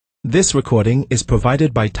This recording is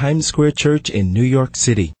provided by Times Square Church in New York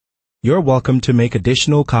City. You're welcome to make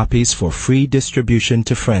additional copies for free distribution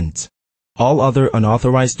to friends. All other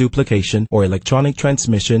unauthorized duplication or electronic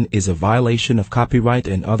transmission is a violation of copyright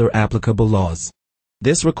and other applicable laws.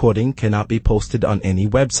 This recording cannot be posted on any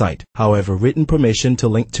website. However, written permission to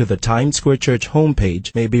link to the Times Square Church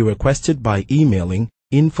homepage may be requested by emailing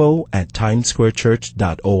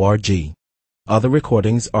info@timessquarechurch.org. Other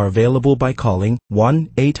recordings are available by calling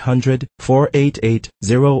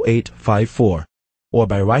 1-800-488-0854 or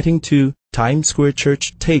by writing to Times Square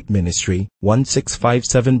Church Tape Ministry,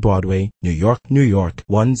 1657 Broadway, New York, New York,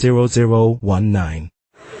 10019.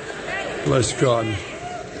 Bless God.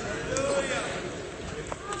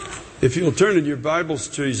 If you'll turn in your Bibles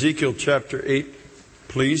to Ezekiel chapter 8,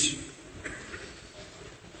 please.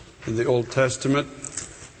 In the Old Testament,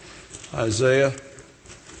 Isaiah,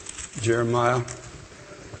 Jeremiah,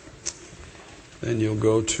 then you'll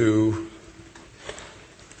go to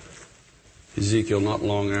Ezekiel not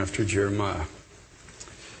long after Jeremiah.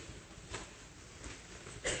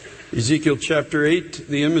 Ezekiel chapter 8,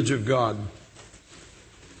 the image of God.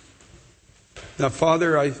 Now,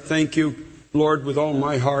 Father, I thank you, Lord, with all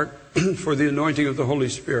my heart for the anointing of the Holy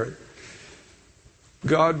Spirit.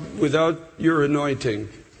 God, without your anointing,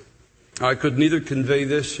 I could neither convey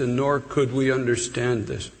this and nor could we understand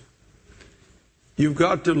this. You've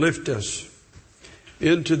got to lift us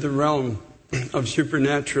into the realm of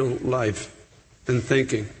supernatural life and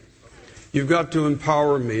thinking. You've got to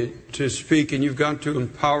empower me to speak, and you've got to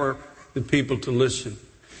empower the people to listen.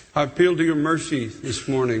 I appeal to your mercy this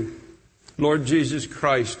morning, Lord Jesus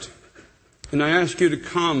Christ, and I ask you to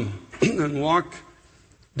come and walk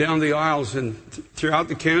down the aisles and throughout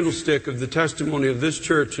the candlestick of the testimony of this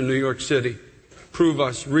church in New York City. Prove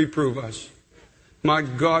us, reprove us. My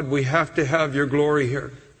God, we have to have your glory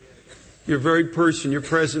here. Your very person, your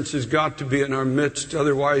presence has got to be in our midst.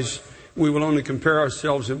 Otherwise, we will only compare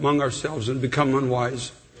ourselves among ourselves and become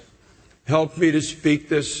unwise. Help me to speak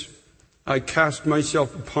this. I cast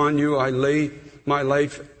myself upon you. I lay my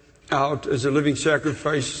life out as a living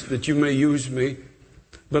sacrifice that you may use me.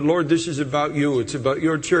 But Lord, this is about you. It's about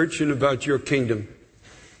your church and about your kingdom.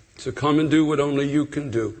 So come and do what only you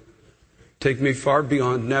can do. Take me far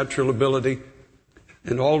beyond natural ability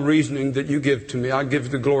and all reasoning that you give to me. I give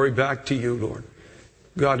the glory back to you, Lord.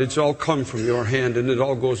 God, it's all come from your hand and it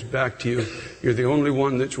all goes back to you. You're the only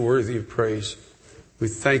one that's worthy of praise. We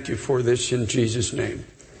thank you for this in Jesus' name.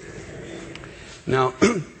 Now,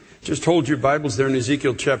 just hold your Bibles there in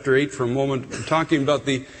Ezekiel chapter 8 for a moment. We're talking about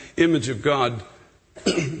the image of God.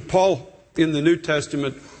 Paul, in the New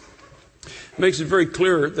Testament, makes it very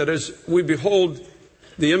clear that as we behold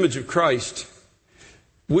the image of Christ,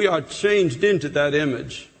 we are changed into that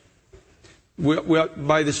image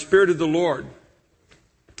by the Spirit of the Lord.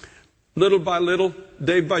 Little by little,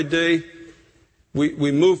 day by day,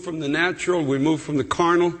 we move from the natural, we move from the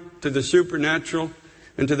carnal to the supernatural,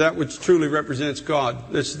 and to that which truly represents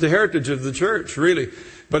God. This is the heritage of the church, really.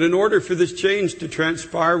 But in order for this change to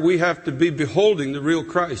transpire, we have to be beholding the real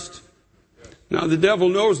Christ. Now, the devil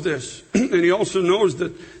knows this, and he also knows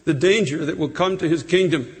that the danger that will come to his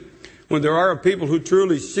kingdom when there are people who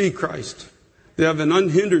truly see Christ. They have an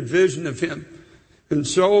unhindered vision of him. And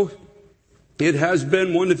so, it has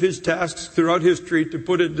been one of his tasks throughout history to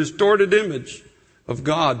put a distorted image of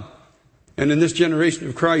God and in this generation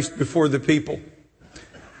of Christ before the people.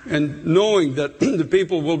 And knowing that the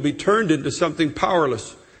people will be turned into something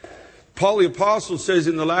powerless. Paul the Apostle says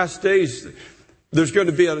in the last days there's going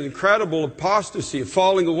to be an incredible apostasy, a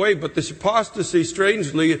falling away. But this apostasy,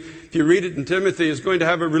 strangely, if you read it in Timothy, is going to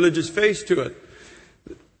have a religious face to it.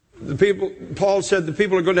 Paul said the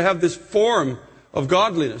people are going to have this form of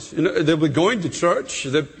godliness. You know, they'll be going to church.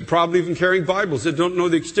 They're probably even carrying Bibles. They don't know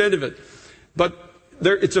the extent of it. But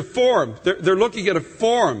it's a form. They're looking at a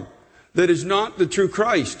form that is not the true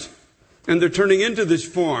Christ. And they're turning into this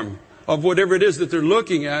form of whatever it is that they're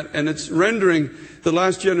looking at, and it's rendering the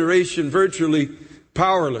last generation virtually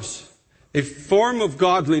powerless. A form of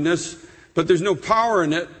godliness, but there's no power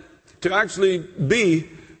in it to actually be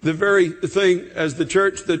the very thing as the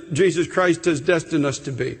church that Jesus Christ has destined us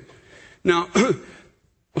to be. Now,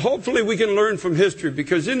 hopefully we can learn from history,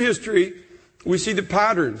 because in history we see the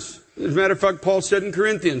patterns. As a matter of fact, Paul said in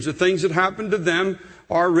Corinthians, the things that happened to them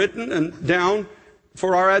are written and down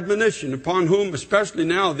for our admonition, upon whom, especially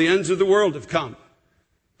now, the ends of the world have come.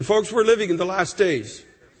 And folks, we're living in the last days.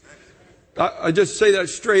 I just say that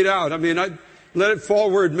straight out. I mean, I let it fall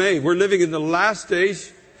where it may. We're living in the last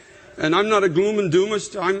days, and I'm not a gloom and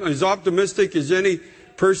doomist. I'm as optimistic as any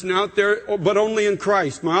person out there, but only in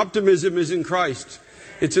Christ. My optimism is in Christ.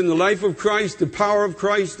 It's in the life of Christ, the power of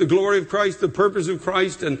Christ, the glory of Christ, the purpose of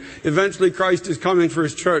Christ, and eventually Christ is coming for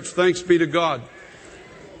His church. Thanks be to God.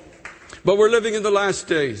 But we're living in the last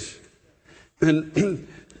days. And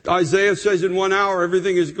Isaiah says in 1 hour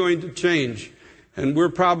everything is going to change. And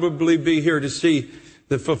we'll probably be here to see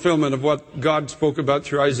the fulfillment of what God spoke about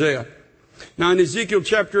through Isaiah. Now in Ezekiel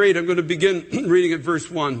chapter 8, I'm going to begin reading at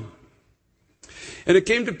verse 1. And it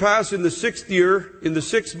came to pass in the 6th year, in the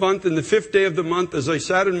 6th month, in the 5th day of the month, as I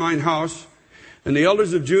sat in mine house, and the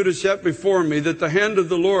elders of Judah sat before me, that the hand of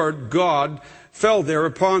the Lord God fell there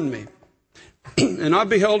upon me. And I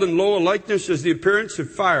beheld, and lo, a likeness as the appearance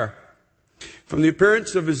of fire. From the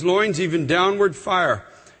appearance of his loins even downward fire,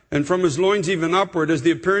 and from his loins even upward as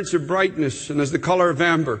the appearance of brightness, and as the color of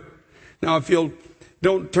amber. Now if you'll,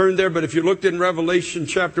 don't turn there, but if you looked in Revelation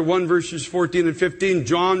chapter 1 verses 14 and 15,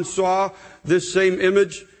 John saw this same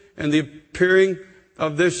image, and the appearing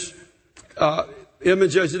of this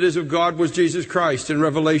image as it is of God was Jesus Christ in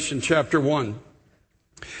Revelation chapter 1.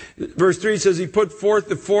 Verse 3 says, He put forth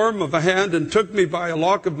the form of a hand and took me by a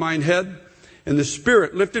lock of mine head, and the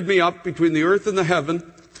Spirit lifted me up between the earth and the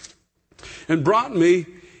heaven, and brought me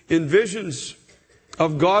in visions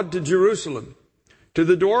of God to Jerusalem, to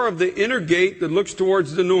the door of the inner gate that looks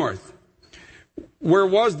towards the north, where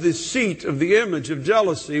was the seat of the image of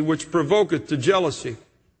jealousy, which provoketh to jealousy.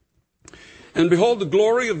 And behold, the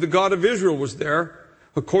glory of the God of Israel was there,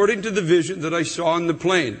 according to the vision that I saw in the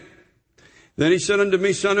plain. Then he said unto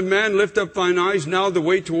me, Son of man, lift up thine eyes now the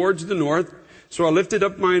way towards the north. So I lifted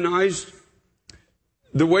up mine eyes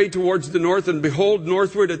the way towards the north, and behold,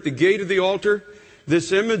 northward at the gate of the altar,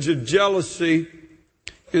 this image of jealousy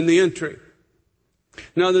in the entry.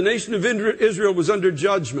 Now the nation of Israel was under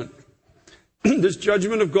judgment. This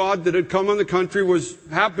judgment of God that had come on the country was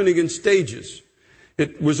happening in stages.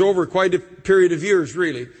 It was over quite a period of years,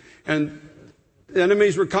 really. And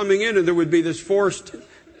enemies were coming in, and there would be this forced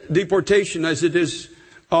deportation, as it is,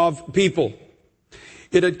 of people.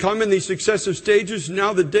 It had come in these successive stages.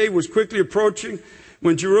 Now the day was quickly approaching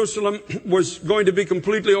when Jerusalem was going to be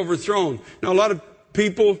completely overthrown. Now a lot of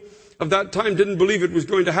people of that time didn't believe it was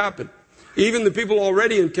going to happen. Even the people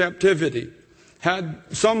already in captivity had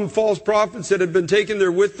some false prophets that had been taken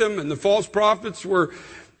there with them, and the false prophets were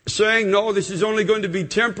saying, no, this is only going to be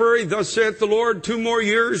temporary. Thus saith the Lord, 2 more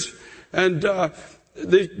years, and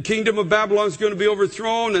the kingdom of Babylon is going to be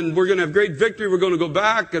overthrown, and we're going to have great victory. We're going to go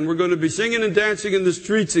back, and we're going to be singing and dancing in the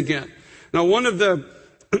streets again. Now, one of the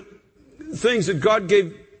things that God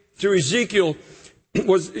gave through Ezekiel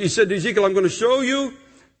was, He said to Ezekiel, I'm going to show you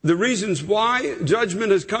the reasons why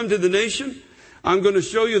judgment has come to the nation. I'm going to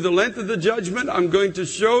show you the length of the judgment. I'm going to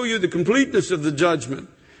show you the completeness of the judgment.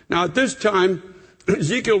 Now, at this time,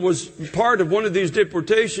 Ezekiel was part of one of these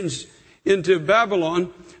deportations into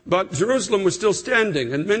Babylon, but Jerusalem was still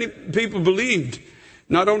standing, and many people believed,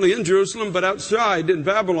 not only in Jerusalem, but outside in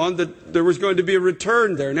Babylon, that there was going to be a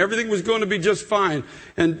return there, and everything was going to be just fine.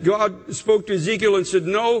 And God spoke to Ezekiel and said,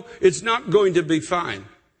 no, it's not going to be fine.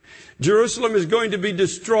 Jerusalem is going to be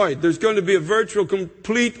destroyed. There's going to be a virtual,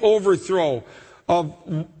 complete overthrow of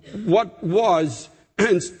what was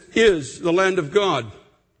and is the land of God.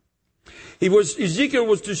 Ezekiel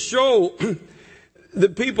was to show the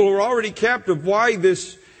people who were already captive why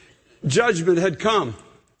this judgment had come.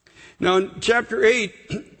 Now in chapter 8,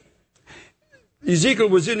 Ezekiel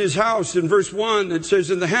was in his house. In verse 1, it says,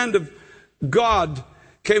 and the hand of God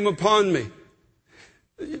came upon me.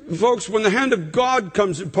 Folks, when the hand of God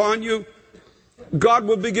comes upon you, God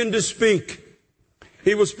will begin to speak.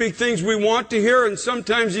 He will speak things we want to hear, and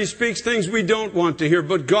sometimes He speaks things we don't want to hear.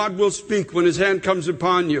 But God will speak when His hand comes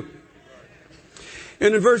upon you.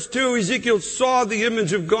 And in verse 2, Ezekiel saw the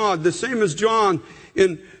image of God, the same as John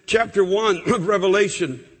in chapter 1 of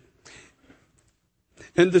Revelation.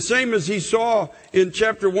 And the same as he saw in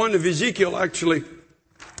chapter 1 of Ezekiel, actually.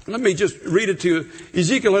 Let me just read it to you.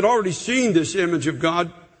 Ezekiel had already seen this image of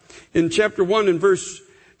God. In chapter 1 and verse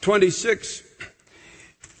 26,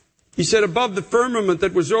 he said, above the firmament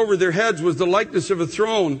that was over their heads was the likeness of a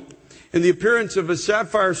throne, and the appearance of a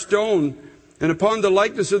sapphire stone. And upon the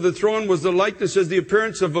likeness of the throne was the likeness as the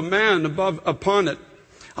appearance of a man upon it.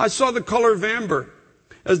 I saw the color of amber,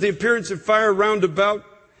 as the appearance of fire round about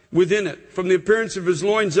within it, from the appearance of his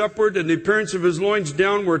loins upward and the appearance of his loins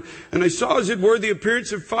downward. And I saw as it were the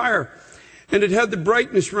appearance of fire, and it had the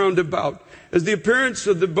brightness round about, as the appearance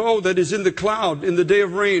of the bow that is in the cloud in the day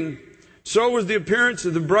of rain. So was the appearance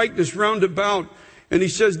of the brightness round about. And he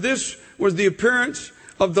says, this was the appearance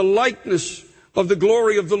of the likeness of the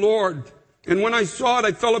glory of the Lord. And when I saw it,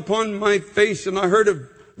 I fell upon my face, and I heard a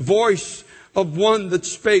voice of one that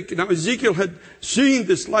spake. Now Ezekiel had seen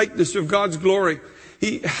this likeness of God's glory.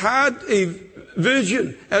 He had a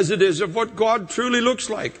vision, as it is, of what God truly looks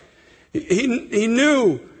like. He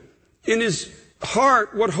knew in his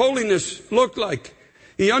heart what holiness looked like.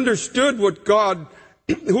 He understood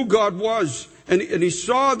who God was. And he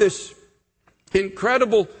saw this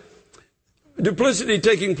incredible duplicity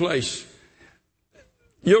taking place.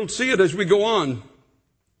 You'll see it as we go on.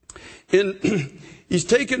 He's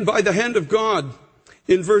taken by the hand of God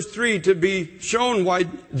in verse 3 to be shown why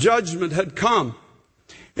judgment had come.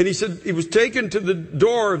 And he said he was taken to the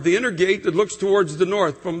door of the inner gate that looks towards the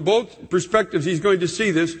north. From both perspectives, he's going to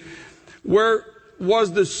see this. Where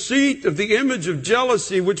was the seat of the image of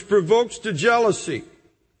jealousy, which provokes to jealousy.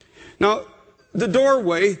 Now, the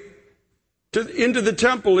doorway into the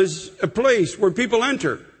temple is a place where people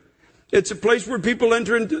enter. It's a place where people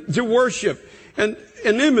enter to worship. And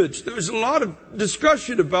an image, there's a lot of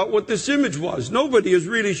discussion about what this image was. Nobody is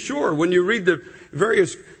really sure when you read the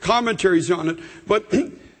various commentaries on it. But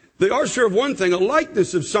they are sure of one thing: a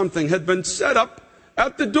likeness of something had been set up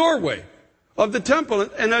at the doorway of the temple.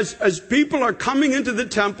 And as people are coming into the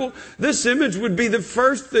temple, this image would be the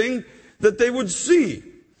first thing that they would see.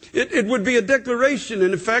 It would be a declaration,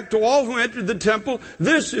 in effect, to all who entered the temple: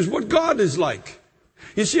 this is what God is like.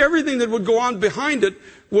 You see, everything that would go on behind it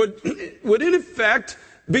would in effect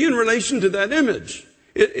be in relation to that image.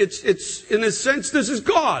 It's in a sense, this is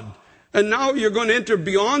God. And now you're going to enter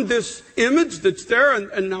beyond this image that's there,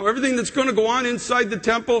 and now everything that's going to go on inside the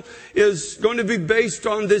temple is going to be based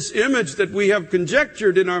on this image that we have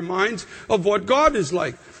conjectured in our minds of what God is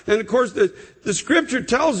like. And of course, the scripture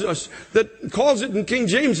tells us, that calls it in King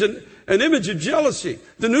James an image of jealousy.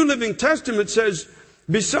 The New Living Testament says,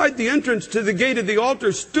 beside the entrance to the gate of the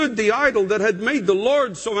altar stood the idol that had made the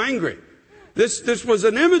Lord so angry. This was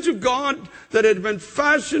an image of God that had been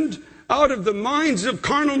fashioned out of the minds of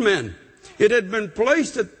carnal men. It had been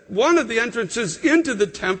placed at one of the entrances into the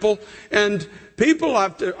temple, and people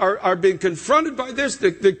are being confronted by this.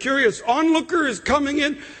 The curious onlooker is coming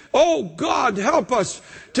in. Oh, God, help us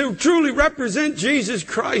to truly represent Jesus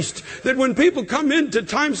Christ. That when people come into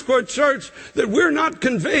Times Square Church, that we're not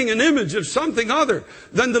conveying an image of something other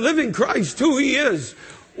than the living Christ, who He is,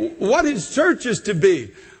 what His church is to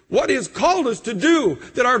be, what He has called us to do,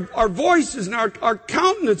 that our voices and our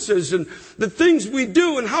countenances and the things we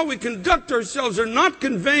do and how we conduct ourselves are not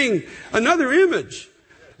conveying another image,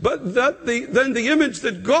 but that then the image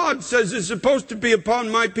that God says is supposed to be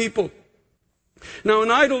upon my people. Now, an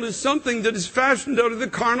idol is something that is fashioned out of the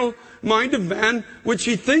carnal mind of man, which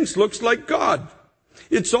he thinks looks like God.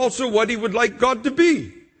 It's also what he would like God to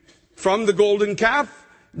be. From the golden calf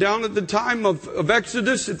down at the time of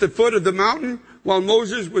Exodus at the foot of the mountain, while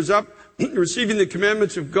Moses was up receiving the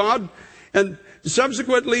commandments of God. And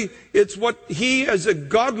subsequently, it's what he, as a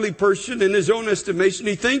godly person in his own estimation,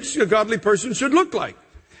 he thinks a godly person should look like.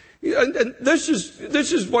 And this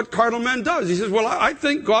is what carnal man does. He says, well, I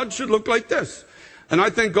think God should look like this. And I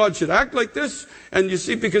think God should act like this. And you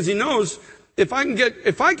see, because he knows, if I can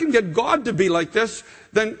get God to be like this,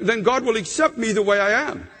 then God will accept me the way I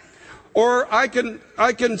am. Or I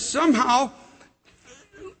can somehow,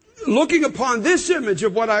 looking upon this image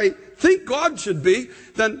of what I think God should be,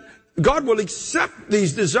 then God will accept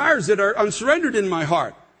these desires that are unsurrendered in my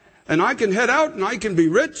heart. And I can head out and I can be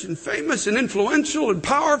rich and famous and influential and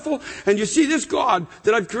powerful. And you see, this God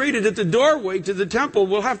that I've created at the doorway to the temple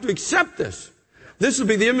will have to accept this. This will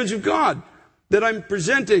be the image of God that I'm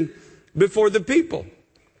presenting before the people.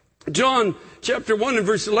 John chapter 1 and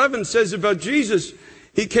verse 11 says about Jesus,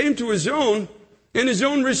 He came to His own, and His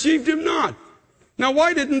own received Him not. Now,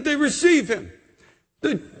 why didn't they receive Him?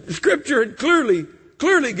 The scripture had clearly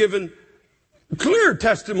given clear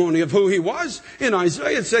testimony of who He was. In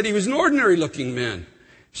Isaiah, it said He was an ordinary looking man.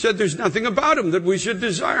 It said there's nothing about Him that we should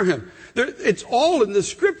desire Him. It's all in the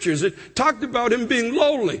scriptures. It talked about Him being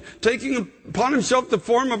lowly, taking upon Himself the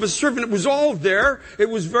form of a servant. It was all there. It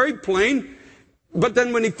was very plain. But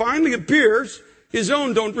then when He finally appears, His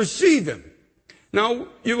own don't receive Him. Now,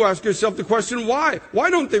 you ask yourself the question, why? Why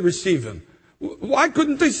don't they receive Him? Why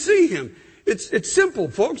couldn't they see Him? It's simple,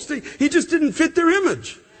 folks. He just didn't fit their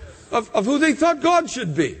image of who they thought God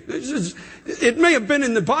should be. It may have been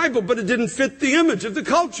in the Bible, but it didn't fit the image of the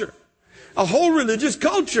culture. A whole religious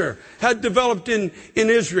culture had developed in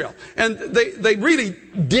Israel. And they really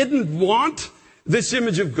didn't want this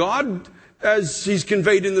image of God as He's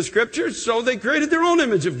conveyed in the scriptures, so they created their own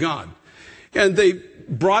image of God. And they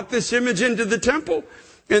brought this image into the temple,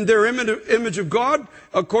 and their image of God,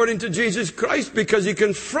 according to Jesus Christ, because He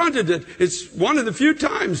confronted it. It's one of the few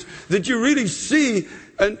times that you really see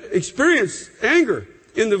and experience anger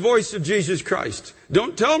in the voice of Jesus Christ.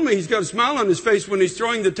 Don't tell me he's got a smile on his face when he's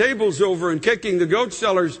throwing the tables over and kicking the goat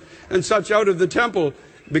sellers and such out of the temple,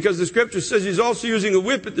 because the scripture says he's also using a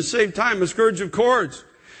whip at the same time, a scourge of cords.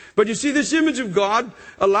 But you see, this image of God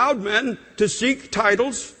allowed men to seek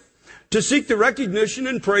titles, to seek the recognition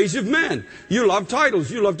and praise of men. You love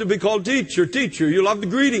titles. You love to be called teacher. You love the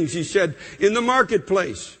greetings, he said, in the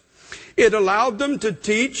marketplace. It allowed them to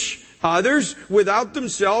teach others without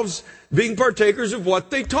themselves being partakers of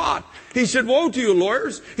what they taught. He said, woe to you,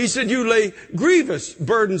 lawyers. He said, you lay grievous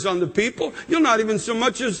burdens on the people. You'll not even so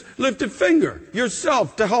much as lift a finger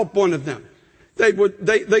yourself to help one of them.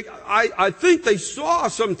 I think they saw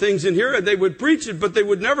some things in here and they would preach it, but they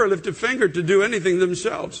would never lift a finger to do anything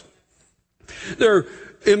themselves. Their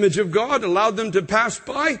image of God allowed them to pass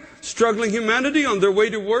by struggling humanity on their way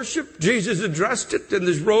to worship. Jesus addressed it in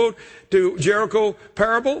this road to Jericho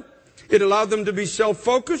parable. It allowed them to be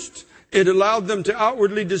self-focused. It allowed them to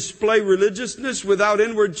outwardly display religiousness without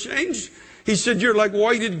inward change. He said, you're like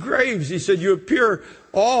whited graves. He said, you appear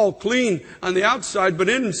all clean on the outside, but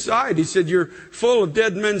inside, he said, you're full of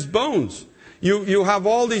dead men's bones. You have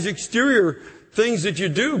all these exterior things that you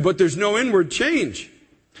do, but there's no inward change.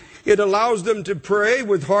 It allows them to pray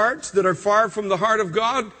with hearts that are far from the heart of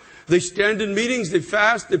God. They stand in meetings, they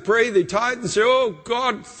fast, they pray, they tithe, and say, oh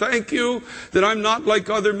God, thank you that I'm not like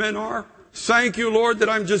other men are. Thank you, Lord, that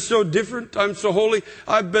I'm just so different. I'm so holy.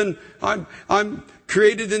 I'm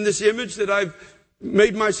created in this image that I've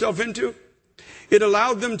made myself into. It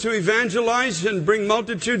allowed them to evangelize and bring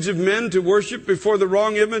multitudes of men to worship before the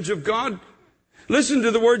wrong image of God. Listen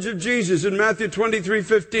to the words of Jesus in Matthew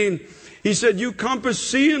 23:15. He said, you compass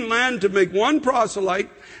sea and land to make one proselyte,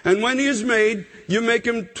 and when he is made, you make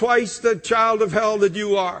him twice the child of hell that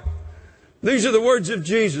you are. These are the words of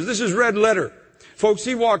Jesus. This is red letter. Folks,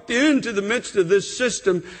 he walked into the midst of this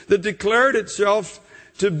system that declared itself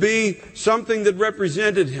to be something that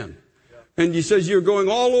represented him. And he says, you're going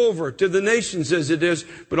all over to the nations as it is,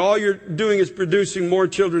 but all you're doing is producing more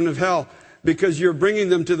children of hell because you're bringing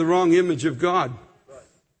them to the wrong image of God.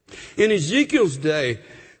 In Ezekiel's day,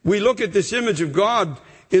 we look at this image of God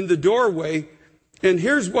in the doorway, and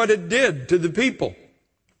here's what it did to the people.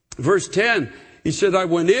 Verse 10, he said, I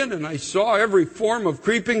went in and I saw every form of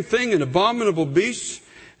creeping thing and abominable beasts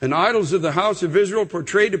and idols of the house of Israel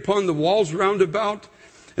portrayed upon the walls round about.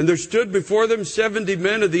 And there stood before them 70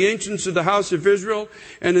 men of the ancients of the house of Israel,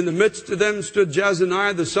 and in the midst of them stood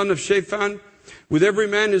Jazaniah the son of Shaphan, with every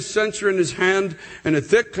man his censer in his hand, and a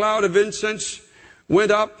thick cloud of incense went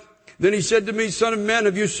up. Then he said to me, Son of man,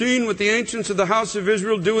 have you seen what the ancients of the house of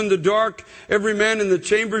Israel do in the dark, every man in the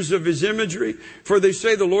chambers of his imagery? For they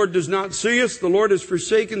say the Lord does not see us, the Lord has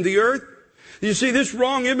forsaken the earth. You see, this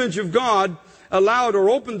wrong image of God allowed or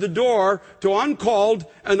opened the door to uncalled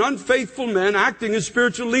and unfaithful men acting as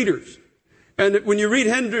spiritual leaders. And when you read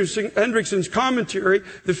Hendrickson's commentary,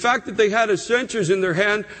 the fact that they had censers in their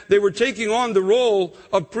hand, they were taking on the role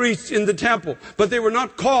of priests in the temple. But they were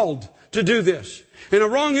not called to do this. And a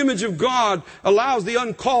wrong image of God allows the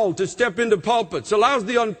uncalled to step into pulpits, allows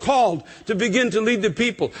the uncalled to begin to lead the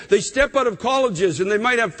people. They step out of colleges and they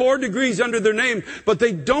might have 4 degrees under their name, but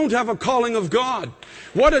they don't have a calling of God.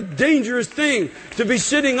 What a dangerous thing to be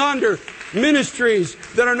sitting under ministries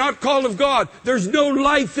that are not called of God. There's no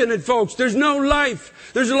life in it, folks. There's no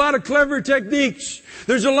life. There's a lot of clever techniques.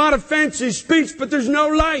 There's a lot of fancy speech, but there's no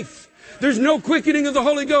life. There's no quickening of the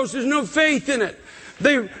Holy Ghost. There's no faith in it.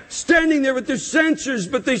 They're standing there with their censers,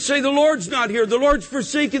 but they say the Lord's not here. The Lord's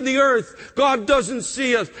forsaken the earth. God doesn't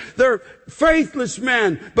see us. They're faithless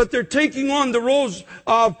men, but they're taking on the roles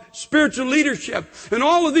of spiritual leadership. And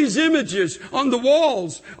all of these images on the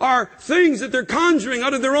walls are things that they're conjuring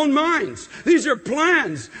out of their own minds. These are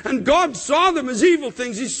plans. And God saw them as evil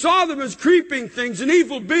things. He saw them as creeping things and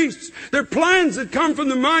evil beasts. They're plans that come from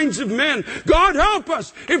the minds of men. God help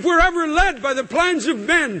us if we're ever led by the plans of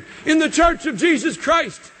men in the church of Jesus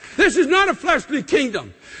Christ. This is not a fleshly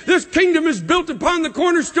kingdom. This kingdom is built upon the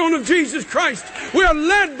cornerstone of Jesus Christ. We are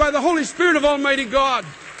led by the Holy Spirit of Almighty God.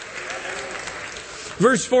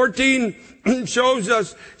 Verse 14 shows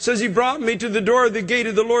us, says, he brought me to the door of the gate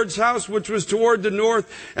of the Lord's house, which was toward the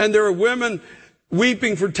north, and there were women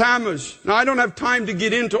weeping for Tammuz. Now, I don't have time to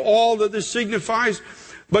get into all that this signifies,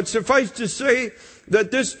 but suffice to say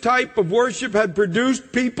that this type of worship had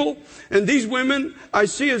produced people, and these women I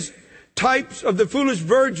see as types of the foolish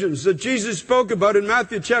virgins that Jesus spoke about in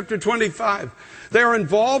Matthew chapter 25. They are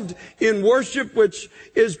involved in worship which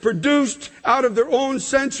is produced out of their own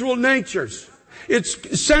sensual natures.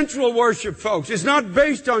 It's sensual worship, folks. It's not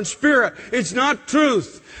based on spirit. It's not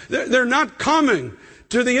truth. They're not coming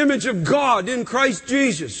to the image of God in Christ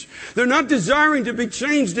Jesus. They're not desiring to be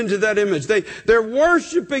changed into that image. They're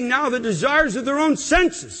worshiping now the desires of their own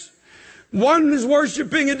senses. One is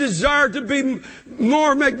worshiping a desire to be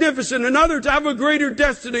more magnificent, another to have a greater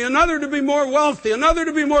destiny, another to be more wealthy, another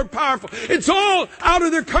to be more powerful. It's all out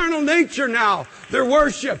of their carnal nature now, their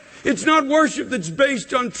worship. It's not worship that's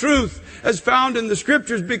based on truth as found in the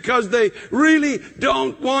Scriptures, because they really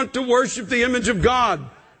don't want to worship the image of God.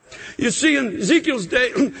 You see, in Ezekiel's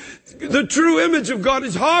day, the true image of God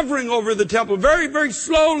is hovering over the temple, very, very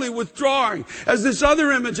slowly withdrawing as this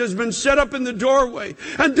other image has been set up in the doorway.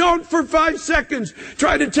 And don't for 5 seconds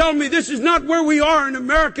try to tell me this is not where we are in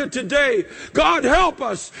America today. God help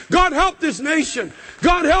us. God help this nation.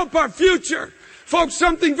 God help our future. Folks,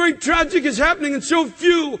 something very tragic is happening, and so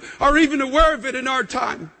few are even aware of it in our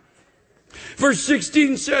time. Verse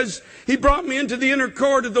 16 says, He brought me into the inner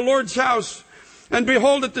court of the Lord's house. And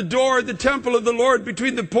behold, at the door of the temple of the Lord,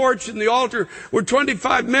 between the porch and the altar, were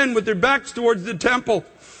 25 men with their backs towards the temple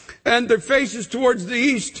and their faces towards the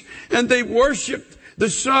east. And they worshipped the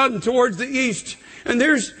sun towards the east. And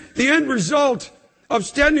there's the end result of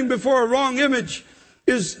standing before a wrong image,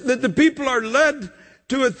 is that the people are led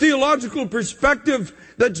to a theological perspective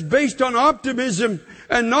that's based on optimism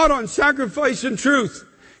and not on sacrifice and truth.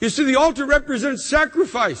 You see, the altar represents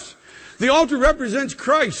sacrifice. The altar represents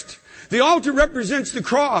Christ. The altar represents the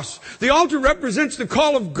cross. The altar represents the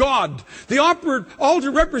call of God. The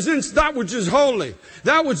altar represents that which is holy,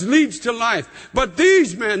 that which leads to life. But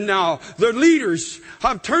these men now, the leaders,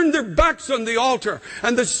 have turned their backs on the altar.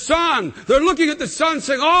 And the sun, they're looking at the sun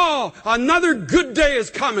saying, oh, another good day is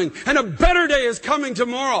coming and a better day is coming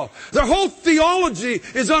tomorrow. Their whole theology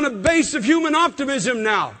is on a base of human optimism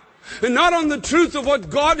now, and not on the truth of what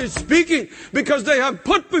God is speaking, because they have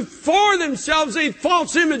put before themselves a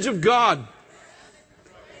false image of God.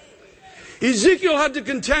 Ezekiel had to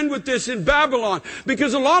contend with this in Babylon,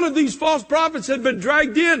 because a lot of these false prophets had been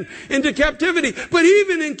dragged into captivity. But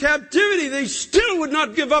even in captivity, they still would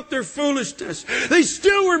not give up their foolishness. They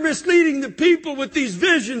still were misleading the people with these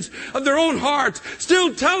visions of their own hearts,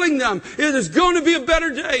 still telling them it is going to be a better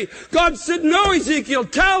day. God said, no, Ezekiel,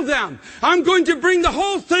 tell them, I'm going to bring the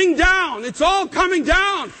whole thing down. It's all coming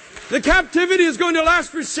down. The captivity is going to last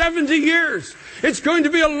for 70 years. It's going to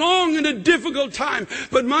be a long and a difficult time,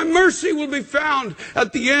 but my mercy will be found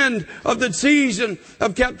at the end of the season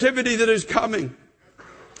of captivity that is coming.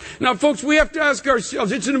 Now, folks, we have to ask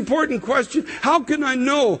ourselves, it's an important question. How can I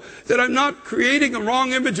know that I'm not creating a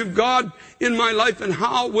wrong image of God in my life, and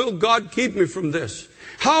how will God keep me from this?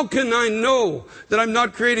 How can I know that I'm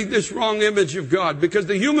not creating this wrong image of God? Because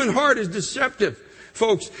the human heart is deceptive,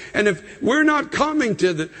 folks. And if we're not coming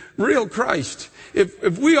to the real Christ,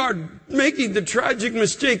 if we are making the tragic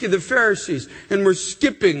mistake of the Pharisees and we're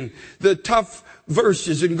skipping the tough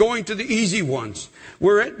verses and going to the easy ones,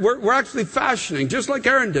 we're actually fashioning, just like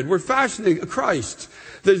Aaron did, we're fashioning a Christ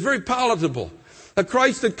that is very palatable. A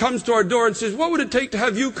Christ that comes to our door and says, what would it take to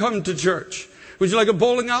have you come to church? Would you like a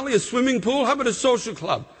bowling alley, a swimming pool? How about a social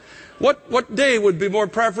club? What day would be more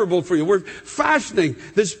preferable for you? We're fashioning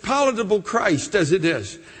this palatable Christ as it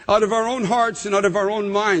is, out of our own hearts and out of our own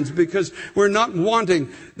minds, because we're not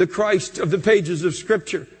wanting the Christ of the pages of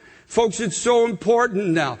Scripture. Folks, it's so important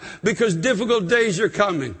now, because difficult days are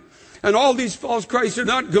coming. And all these false Christs are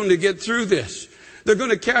not going to get through this. They're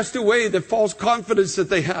going to cast away the false confidence that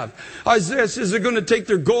they have. Isaiah says they're going to take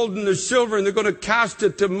their gold and their silver and they're going to cast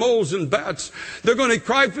it to moles and bats. They're going to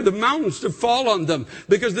cry for the mountains to fall on them,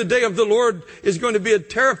 because the day of the Lord is going to be a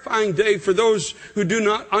terrifying day for those who do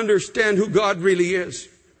not understand who God really is.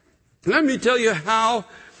 Let me tell you how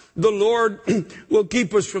the Lord will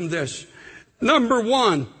keep us from this. Number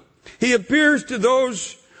one, He appears to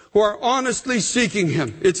those who are honestly seeking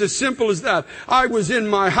Him. It's as simple as that. I was in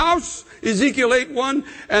my house, Ezekiel 8:1,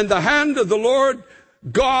 and the hand of the Lord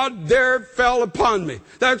God there fell upon me.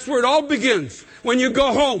 That's where it all begins. When you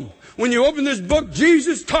go home, when you open this book,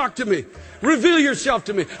 Jesus, talk to me. Reveal yourself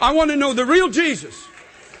to me. I want to know the real Jesus.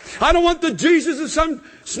 I don't want the Jesus of some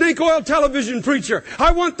snake oil television preacher.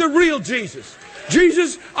 I want the real Jesus.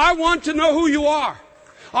 Jesus, I want to know who you are.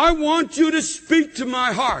 I want you to speak to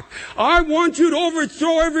my heart. I want you to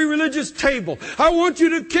overthrow every religious table. I want you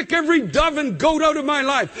to kick every dove and goat out of my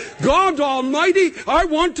life. God Almighty, I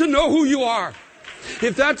want to know who you are.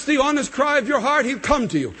 If that's the honest cry of your heart, He'll come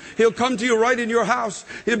to you. He'll come to you right in your house.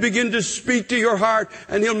 He'll begin to speak to your heart,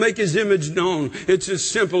 and He'll make His image known. It's as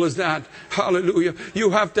simple as that. Hallelujah.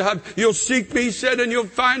 You'll seek me, He said, and you'll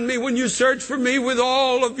find me when you search for me with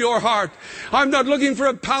all of your heart. I'm not looking for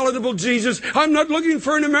a palatable Jesus. I'm not looking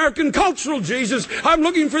for an American cultural Jesus. I'm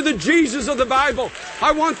looking for the Jesus of the Bible.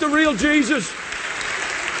 I want the real Jesus.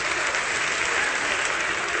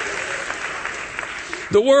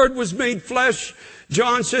 The Word was made flesh,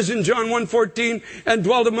 John says in John 1:14, and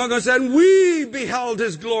dwelt among us, and we beheld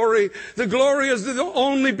His glory. The glory is the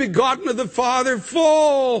only begotten of the Father,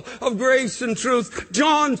 full of grace and truth.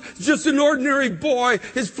 John's just an ordinary boy.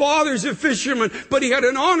 His father's a fisherman, but he had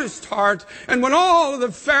an honest heart. And when all of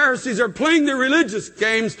the Pharisees are playing their religious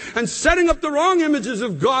games and setting up the wrong images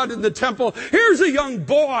of God in the temple, here's a young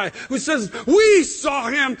boy who says, we saw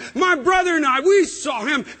Him. My brother and I, we saw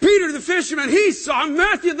Him. Peter the fisherman, he saw Him.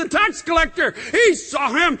 Matthew the tax collector, he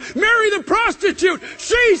saw Him. Mary the prostitute,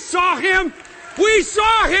 she saw Him. We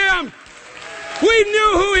saw Him. We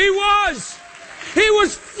knew who He was. He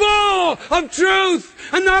was full of truth.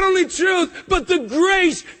 And not only truth, but the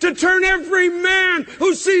grace to turn every man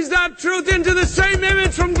who sees that truth into the same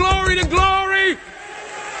image from glory to glory.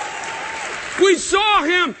 We saw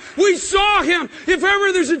Him. We saw Him. If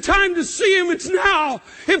ever there's a time to see Him, it's now.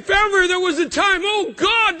 If ever there was a time, oh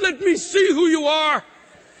God, let me see who You are,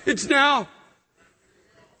 it's now.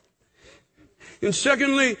 And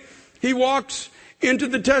secondly, He walks into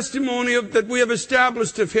the testimony that we have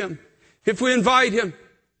established of Him. If we invite Him.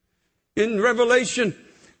 In Revelation,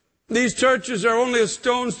 these churches are only a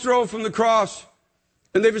stone's throw from the cross.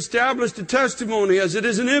 And they've established a testimony as it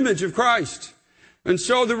is an image of Christ. And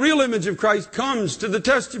so the real image of Christ comes to the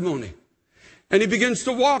testimony. And He begins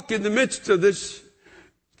to walk in the midst of this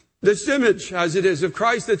image as it is of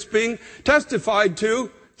Christ that's being testified to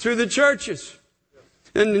through the churches.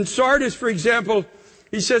 And in Sardis, for example,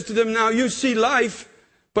 He says to them, now you see life,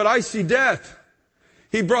 but I see death.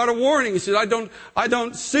 He brought a warning. He said, I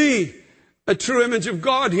don't see a true image of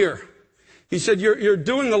God here. He said, you're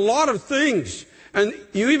doing a lot of things. And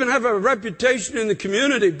you even have a reputation in the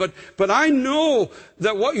community. But I know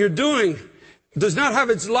that what you're doing does not have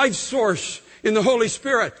its life source in the Holy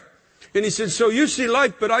Spirit. And He said, so you see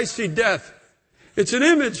life, but I see death. It's an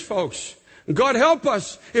image, folks. God help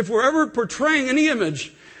us if we're ever portraying any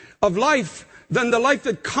image of life than the life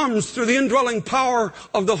that comes through the indwelling power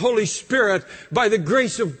of the Holy Spirit by the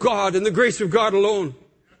grace of God and the grace of God alone.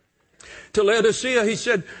 To Laodicea, He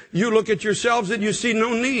said, you look at yourselves and you see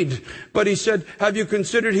no need. But He said, have you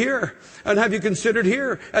considered here? And have you considered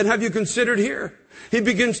here? And have you considered here? He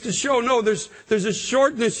begins to show, no, there's a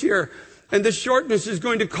shortness here. And this shortness is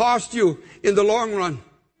going to cost you in the long run.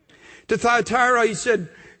 To Thyatira, He said,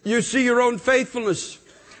 you see your own faithfulness,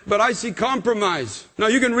 but I see compromise. Now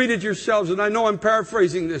you can read it yourselves, and I know I'm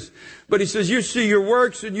paraphrasing this. But He says, you see your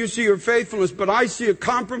works and you see your faithfulness, but I see a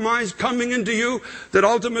compromise coming into you that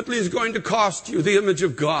ultimately is going to cost you the image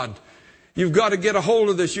of God. You've got to get a hold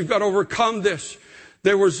of this. You've got to overcome this.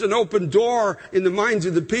 There was an open door in the minds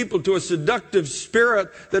of the people to a seductive spirit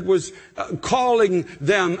that was calling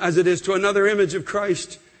them, as it is, to another image of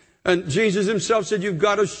Christ. And Jesus Himself said, you've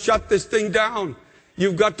got to shut this thing down.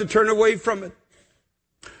 You've got to turn away from it.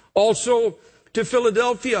 Also, to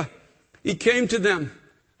Philadelphia, He came to them,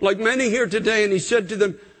 like many here today, and He said to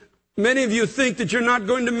them, many of you think that you're not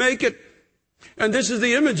going to make it. And this is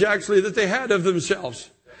the image, actually, that they had of themselves.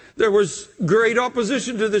 There was great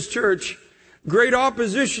opposition to this church, great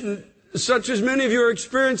opposition, such as many of you are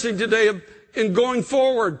experiencing today in going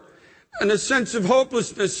forward, and a sense of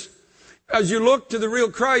hopelessness as you look to the real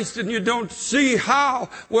Christ and you don't see how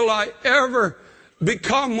will I ever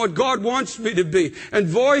become what God wants me to be. And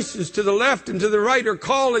voices to the left and to the right are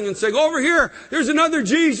calling and saying, over here, there's another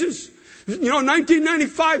Jesus. You know,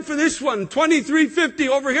 1995 for this one, 2350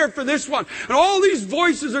 over here for this one. And all these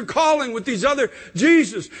voices are calling with these other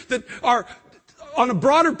Jesus that are on a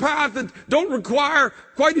broader path that don't require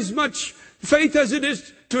quite as much faith as it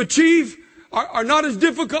is to achieve, are not as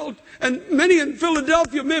difficult. And many in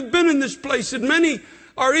Philadelphia may have been in this place, and many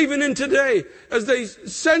are even in today as they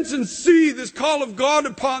sense and see this call of God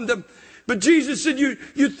upon them. But Jesus said, you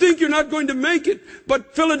think you're not going to make it.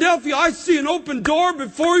 But Philadelphia, I see an open door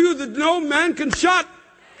before you that no man can shut.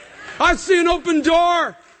 I see an open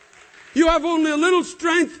door. You have only a little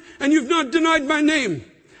strength and you've not denied my name.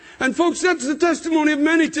 And folks, that's the testimony of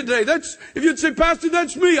many today. If you'd say, Pastor,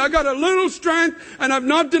 that's me. I got a little strength and I've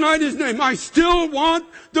not denied His name. I still want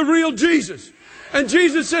the real Jesus. And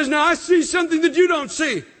Jesus says, now I see something that you don't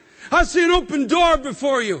see. I see an open door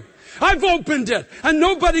before you. I've opened it and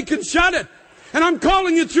nobody can shut it. And I'm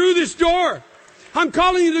calling you through this door. I'm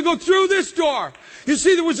calling you to go through this door. You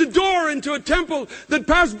see, there was a door into a temple that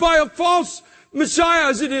passed by a false Messiah,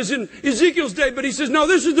 as it is in Ezekiel's day. But He says, no,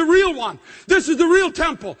 this is the real one. This is the real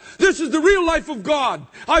temple. This is the real life of God.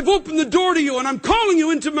 I've opened the door to you and I'm calling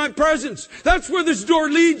you into my presence. That's where this door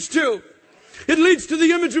leads to. It leads to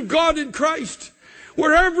the image of God in Christ,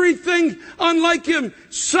 where everything unlike Him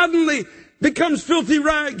suddenly becomes filthy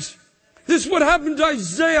rags. This is what happened to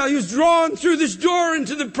Isaiah. He was drawn through this door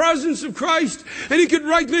into the presence of Christ. And he could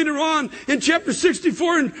write later on in chapter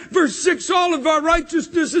 64 and verse 6, all of our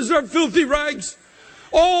righteousnesses are filthy rags.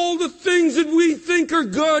 All the things that we think are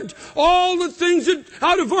good, all the things that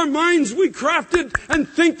out of our minds we crafted and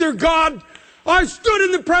think they're God. I stood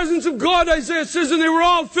in the presence of God, Isaiah says, and they were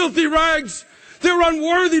all filthy rags. They were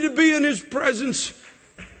unworthy to be in His presence.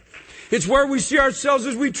 It's where we see ourselves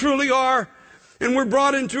as we truly are. And we're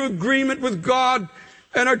brought into agreement with God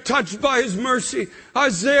and are touched by His mercy.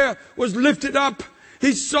 Isaiah was lifted up.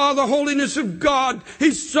 He saw the holiness of God. He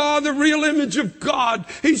saw the real image of God.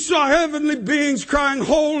 He saw heavenly beings crying,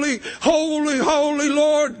 holy, holy, holy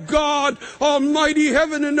Lord God, Almighty.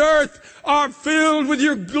 Heaven and earth are filled with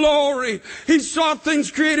your glory. He saw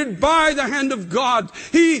things created by the hand of God.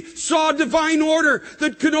 He saw divine order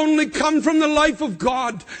that could only come from the life of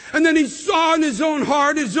God. And then he saw in his own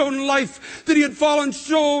heart, his own life, that he had fallen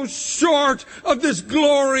so short of this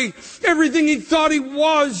glory. Everything he thought he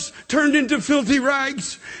was turned into filthy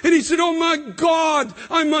rags. And he said, oh my God,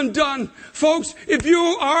 I'm undone. Folks, if you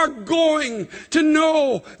are going to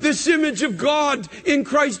know this image of God in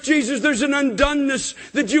Christ Jesus, there's an undoneness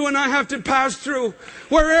that you and I have to pass through,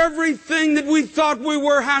 where everything that we thought we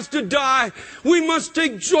were has to die. We must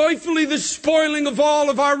take joyfully the spoiling of all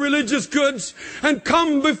of our religious goods and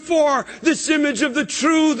come before this image of the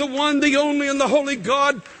true, the one, the only, and the holy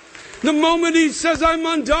God. The moment he says, I'm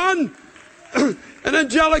undone, an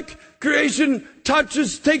angelic creation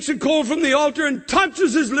takes a coal from the altar and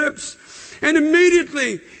touches his lips. And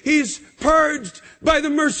immediately he's purged by the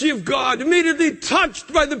mercy of God. Immediately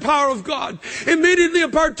touched by the power of God. Immediately a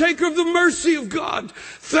partaker of the mercy of God.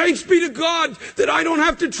 Thanks be to God that I don't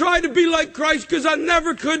have to try to be like Christ, because I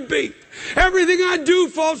never could be. Everything I do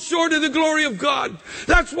falls short of the glory of God.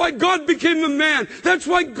 That's why God became a man. That's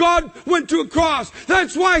why God went to a cross.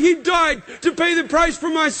 That's why He died to pay the price for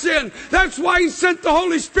my sin. That's why He sent the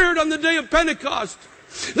Holy Spirit on the day of Pentecost.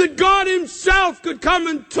 That God Himself could come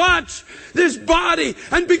and touch this body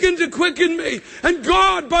and begin to quicken me. And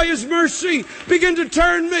God, by His mercy, begin to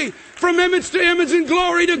turn me from image to image and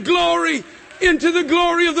glory to glory into the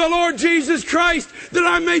glory of the Lord Jesus Christ, that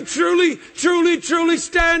I may truly, truly, truly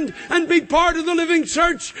stand and be part of the living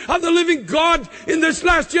church of the living God in this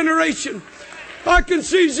last generation. I can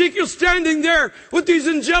see Ezekiel standing there with these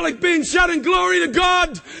angelic beings shouting, glory to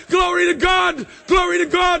God, glory to God, glory to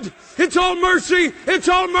God. It's all mercy, it's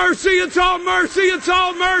all mercy, it's all mercy, it's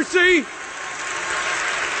all mercy.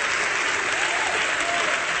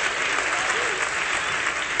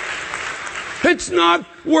 It's not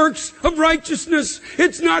works of righteousness.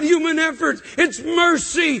 It's not human effort. It's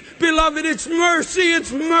mercy, beloved. It's mercy.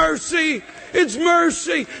 It's mercy. It's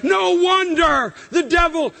mercy. No wonder the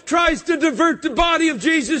devil tries to divert the body of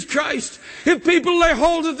Jesus Christ. If people lay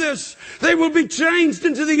hold of this, they will be changed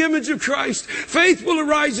into the image of Christ. Faith will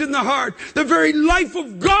arise in the heart. The very life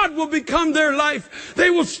of God will become their life. They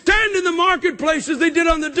will stand in the marketplace as they did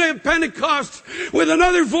on the day of Pentecost with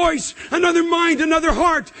another voice, another mind, another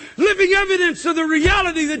heart, living evidence of the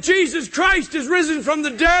reality that Jesus Christ is risen from the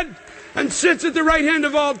dead and sits at the right hand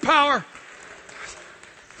of all power.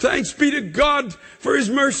 Thanks be to God for His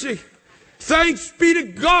mercy. Thanks be to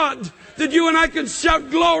God that you and I can shout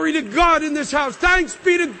glory to God in this house. Thanks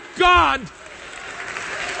be to God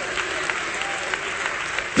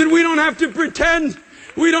that we don't have to pretend.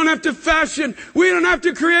 We don't have to fashion. We don't have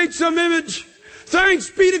to create some image. Thanks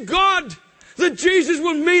be to God that Jesus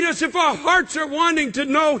will meet us if our hearts are wanting to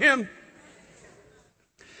know Him.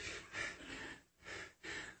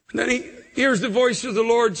 And then he hears the voice of the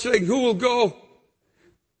Lord saying, who will go?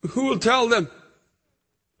 Who will tell them?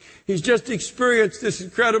 He's just experienced this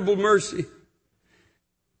incredible mercy.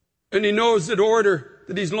 And he knows that order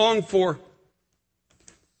that he's longed for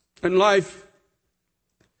and life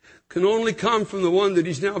can only come from the one that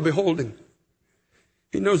he's now beholding.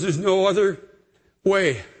 He knows there's no other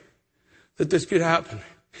way that this could happen.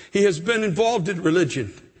 He has been involved in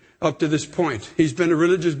religion up to this point. He's been a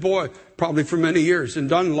religious boy probably for many years and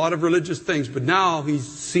done a lot of religious things, but now he's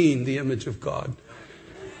seen the image of God.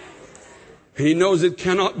 And he knows it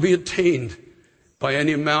cannot be attained by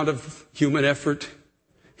any amount of human effort,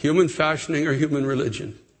 human fashioning, or human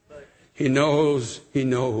religion. He knows, he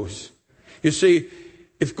knows. You see,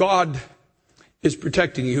 if God is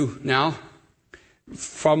protecting you now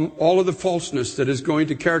from all of the falseness that is going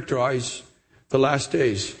to characterize the last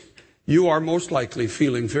days, you are most likely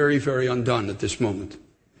feeling very, very undone at this moment.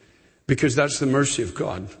 Because that's the mercy of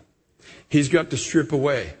God. He's got to strip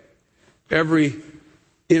away every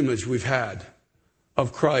image we've had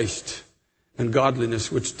of Christ and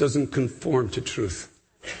godliness which doesn't conform to truth.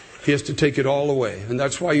 He has to take it all away. And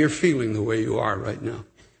that's why you're feeling the way you are right now.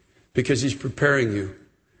 Because He's preparing you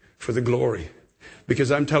for the glory.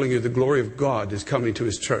 Because I'm telling you, the glory of God is coming to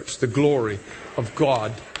His church. The glory of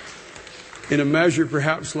God in a measure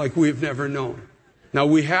perhaps like we've never known. Now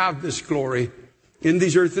we have this glory in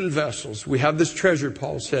these earthen vessels. We have this treasure,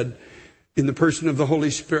 Paul said, in the person of the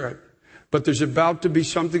Holy Spirit. But there's about to be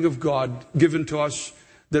something of God given to us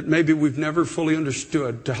that maybe we've never fully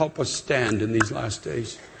understood to help us stand in these last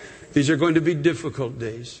days. These are going to be difficult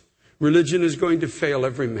days. Religion is going to fail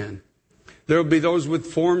every man. There will be those with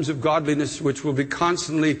forms of godliness which will be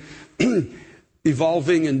constantly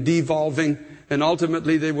evolving and devolving, and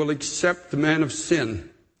ultimately they will accept the man of sin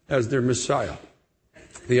as their Messiah,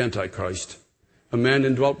 the Antichrist, a man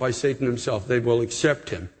indwelt by Satan himself. They will accept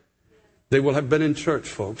him. They will have been in church,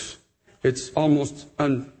 folks. It's almost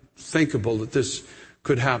unthinkable that this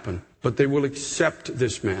could happen, but they will accept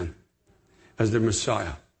this man as their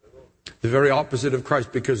Messiah. The very opposite of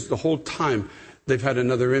Christ, because the whole time they've had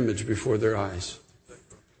another image before their eyes.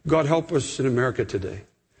 God help us in America today.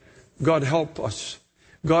 God help us.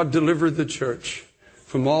 God deliver the church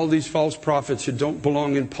from all these false prophets who don't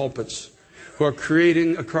belong in pulpits, who are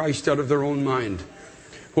creating a Christ out of their own mind,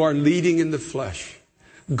 who are leading in the flesh.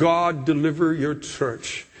 God deliver your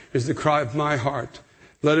church is the cry of my heart.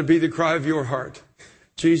 Let it be the cry of your heart.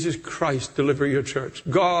 Jesus Christ, deliver your church.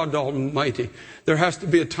 God Almighty, there has to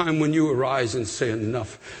be a time when you arise and say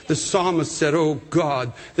enough. The psalmist said, oh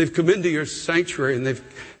God, they've come into your sanctuary and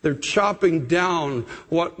they're chopping down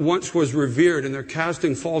what once was revered, and they're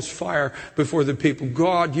casting false fire before the people.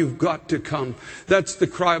 God, you've got to come. That's the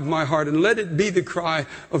cry of my heart, and let it be the cry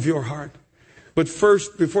of your heart. But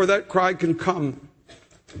first, before that cry can come,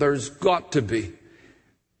 there's got to be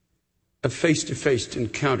a face-to-face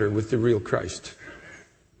encounter with the real Christ.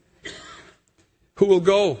 Who will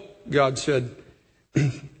go? God said.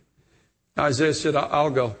 Isaiah said,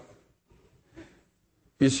 I'll go.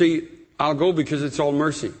 You see, I'll go because it's all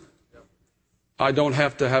mercy. I don't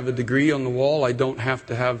have to have a degree on the wall. I don't have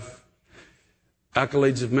to have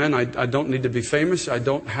accolades of men. I don't need to be famous. I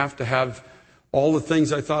don't have to have all the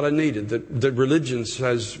things I thought I needed that religion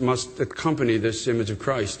says must accompany this image of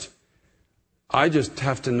Christ. I just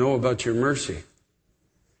have to know about your mercy.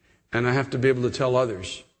 And I have to be able to tell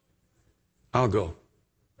others, I'll go.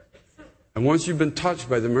 And once you've been touched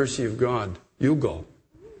by the mercy of God, you'll go.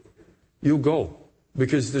 You'll go.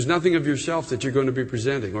 Because there's nothing of yourself that you're going to be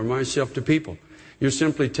presenting, or myself, to people. You're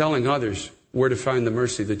simply telling others where to find the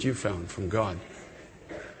mercy that you found from God.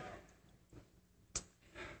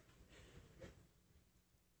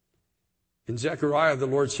 In Zechariah, the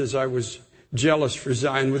Lord says, I was jealous for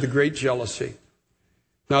Zion with a great jealousy.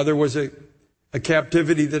 Now there was a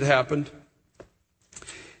captivity that happened,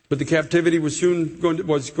 but the captivity was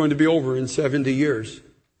going to be over in 70 years.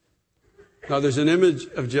 Now there's an image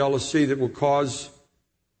of jealousy that will cause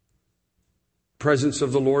presence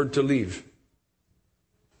of the Lord to leave.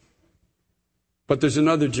 But there's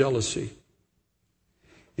another jealousy.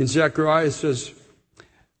 In Zechariah it says,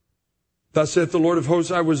 thus saith the Lord of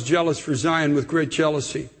hosts, I was jealous for Zion with great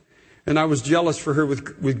jealousy, and I was jealous for her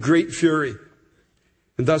with great fury.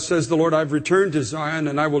 And thus says the Lord, I've returned to Zion,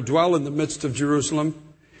 and I will dwell in the midst of Jerusalem.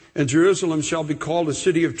 And Jerusalem shall be called a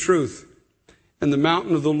city of truth, and the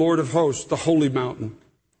mountain of the Lord of hosts, the holy mountain.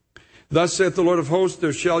 Thus saith the Lord of hosts,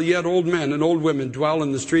 there shall yet old men and old women dwell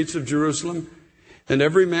in the streets of Jerusalem, and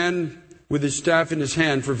every man with his staff in his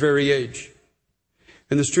hand for very age.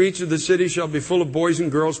 And the streets of the city shall be full of boys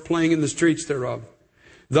and girls playing in the streets thereof.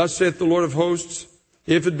 Thus saith the Lord of hosts,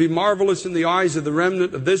 if it be marvelous in the eyes of the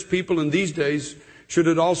remnant of this people in these days, should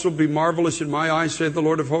it also be marvelous in my eyes, saith the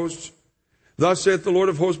Lord of hosts? Thus saith the Lord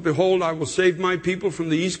of hosts, behold, I will save my people from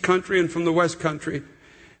the east country and from the west country,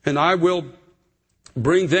 and I will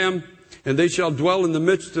bring them, and they shall dwell in the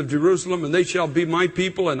midst of Jerusalem, and they shall be my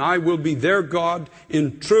people, and I will be their God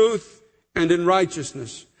in truth and in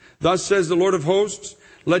righteousness. Thus says the Lord of hosts,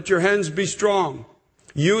 let your hands be strong,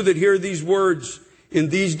 you that hear these words in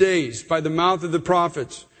these days by the mouth of the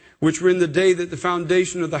prophets, which were in the day that the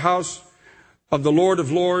foundation of the house of the Lord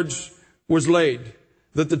of Lords was laid,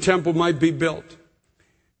 that the temple might be built.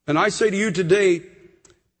 And I say to you today,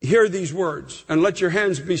 hear these words and let your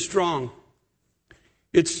hands be strong.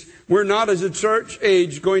 We're not as a church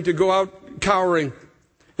age going to go out cowering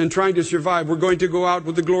and trying to survive. We're going to go out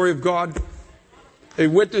with the glory of God, a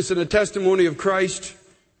witness and a testimony of Christ,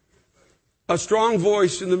 a strong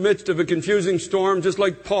voice in the midst of a confusing storm, just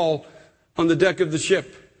like Paul on the deck of the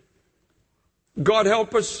ship. God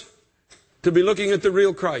help us to be looking at the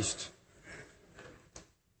real Christ.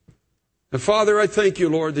 And Father, I thank you,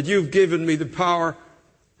 Lord, that you've given me the power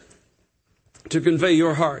to convey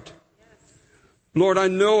your heart. Lord, I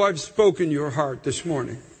know I've spoken your heart this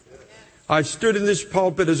morning. I've stood in this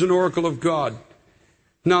pulpit as an oracle of God.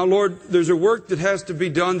 Now, Lord, there's a work that has to be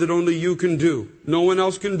done that only you can do. No one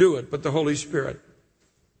else can do it but the Holy Spirit.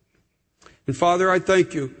 And Father, I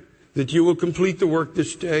thank you that you will complete the work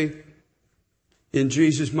this day in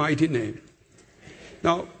Jesus' mighty name.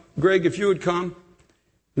 Now, Greg, if you would come,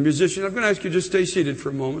 the musician, I'm going to ask you to just stay seated for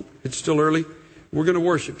a moment. It's still early. We're going to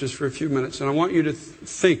worship just for a few minutes, and I want you to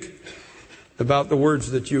think about the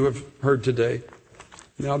words that you have heard today.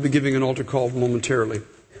 And I'll be giving an altar call momentarily.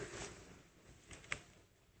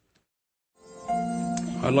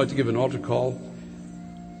 I'd like to give an altar call,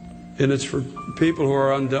 and it's for people who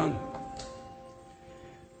are undone.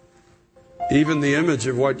 Even the image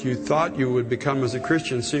of what you thought you would become as a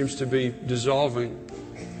Christian seems to be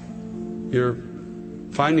dissolving. You're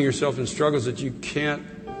finding yourself in struggles that you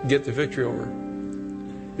can't get the victory over.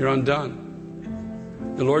 You're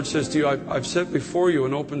undone. The Lord says to you, I've set before you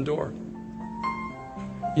an open door.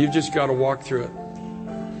 You've just got to walk through it.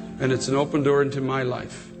 And it's an open door into my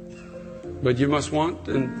life. But you must want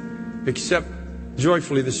and accept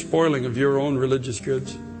joyfully the spoiling of your own religious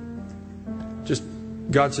goods. Just,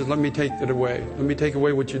 God says, let me take that away. Let me take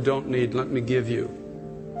away what you don't need. Let me give you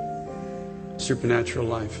supernatural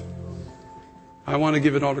life. I want to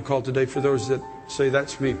give an altar call today for those that say,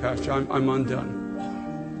 that's me, Pastor. I'm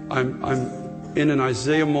undone. I'm in an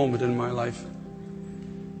Isaiah moment in my life.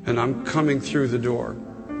 And I'm coming through the door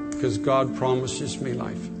because God promises me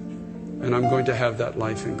life. And I'm going to have that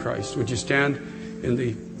life in Christ. Would you stand in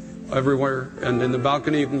the everywhere and in the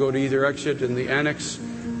balcony? You can go to either exit in the annex.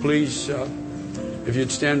 Please, if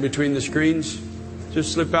you'd stand between the screens,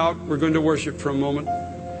 just slip out. We're going to worship for a moment.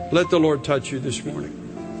 Let the Lord touch you this morning.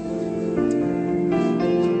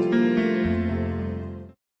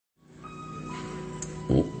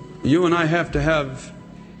 You and I have to have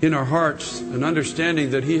in our hearts an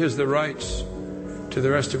understanding that He has the rights to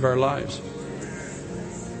the rest of our lives.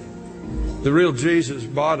 The real Jesus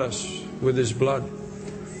bought us with His blood.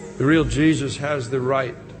 The real Jesus has the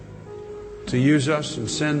right to use us and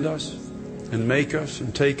send us and make us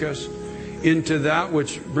and take us into that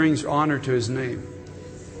which brings honor to His name.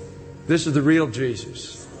 This is the real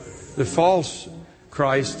Jesus. The false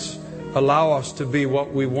Christs allow us to be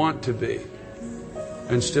what we want to be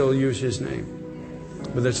and still use His name.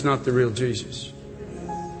 But that's not the real Jesus.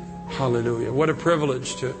 Hallelujah. What a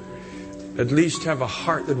privilege to at least have a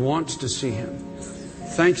heart that wants to see Him.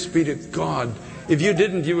 Thanks be to God. If you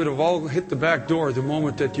didn't, you would have all hit the back door the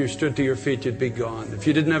moment that you stood to your feet, you'd be gone. If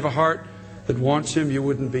you didn't have a heart that wants Him, you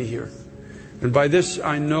wouldn't be here. And by this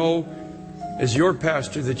I know, as your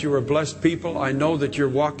pastor, that you are blessed people. I know that you're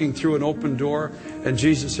walking through an open door. And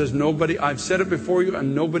Jesus says, nobody, I've said it before you,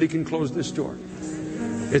 and nobody can close this door.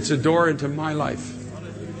 It's a door into my life.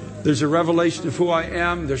 There's a revelation of who I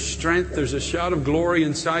am. There's strength. There's a shout of glory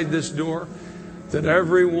inside this door that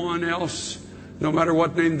everyone else, no matter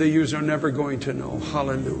what name they use, are never going to know.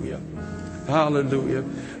 Hallelujah. Hallelujah.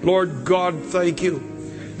 Lord God, thank you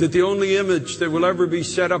that the only image that will ever be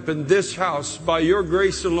set up in this house by your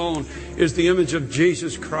grace alone is the image of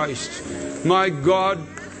Jesus Christ. My God,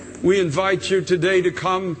 we invite you today to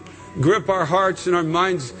come, grip our hearts and our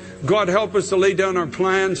minds. God, help us to lay down our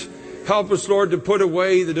plans. Help us, Lord, to put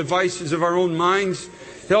away the devices of our own minds.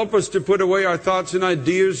 Help us to put away our thoughts and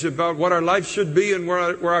ideas about what our life should be and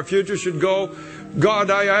where our future should go. God,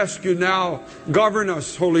 I ask you now, govern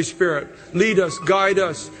us, Holy Spirit. Lead us, guide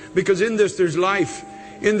us, because in this there's life.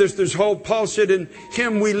 In this there's hope. Paul said, in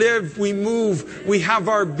Him we live, we move, we have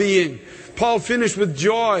our being. Paul finished with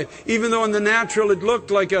joy. Even though in the natural it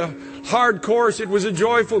looked like a hard course, it was a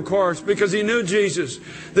joyful course because he knew Jesus,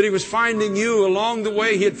 that He was finding you along the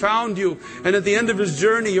way. He had found you. And at the end of His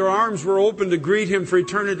journey, your arms were open to greet Him for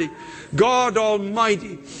eternity. God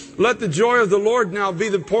Almighty, let the joy of the Lord now be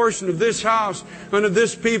the portion of this house and of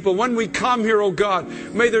this people. When we come here, oh God,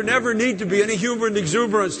 may there never need to be any human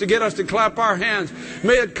exuberance to get us to clap our hands.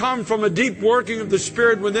 May it come from a deep working of the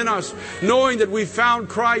Spirit within us, knowing that we found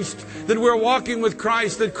Christ, that we're walking with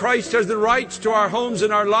Christ, that Christ has the rights to our homes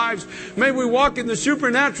and our lives. May we walk in the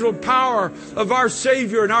supernatural power of our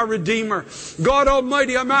Savior and our Redeemer. God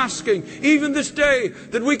Almighty, I'm asking, even this day,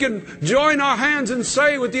 that we can join our hands and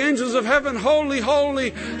say with the angels of heaven, holy,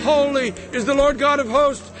 holy, holy is the Lord God of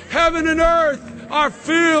hosts. Heaven and earth are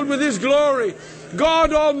filled with His glory.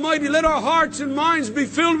 God Almighty, let our hearts and minds be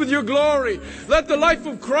filled with your glory. Let the life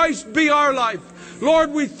of Christ be our life.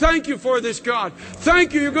 Lord, we thank you for this, God.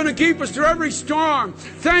 Thank you, you're going to keep us through every storm.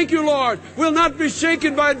 Thank you, Lord. We'll not be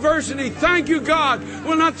shaken by adversity. Thank you, God.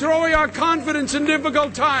 We'll not throw away our confidence in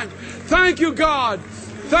difficult times. Thank you, God.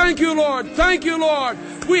 Thank you, Lord. Thank you, Lord.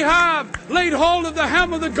 We have laid hold of the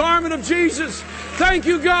hem of the garment of Jesus. Thank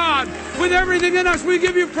you, God. With everything in us, we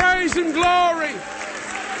give you praise and glory.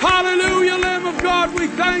 Hallelujah, Lamb of God, we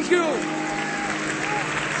thank you.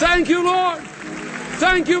 Thank you, Lord.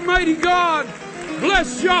 Thank you, mighty God.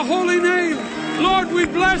 Bless your holy name. Lord, we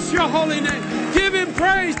bless your holy name. Give him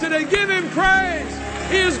praise today. Give him praise.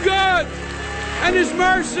 He is good, and his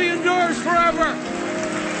mercy endures forever.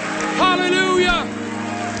 Hallelujah.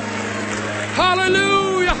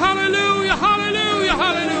 Hallelujah, hallelujah, hallelujah,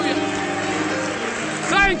 hallelujah.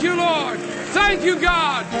 Thank you, Lord. Thank you,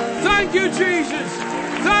 God. Thank you, Jesus.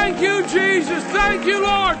 Thank you, Jesus. Thank you,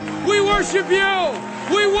 Lord. We worship you.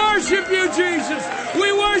 We worship you, Jesus.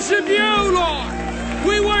 We worship you, Lord.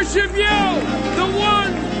 We worship you, the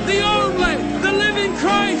one, the only, the living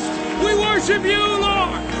Christ. We worship you,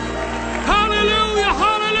 Lord. Hallelujah,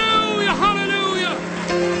 hallelujah, hallelujah.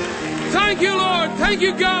 Thank you, Lord. Thank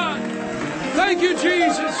you, God. Thank you,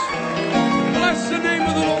 Jesus. Bless the name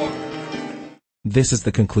of the Lord. This is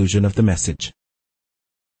the conclusion of the message.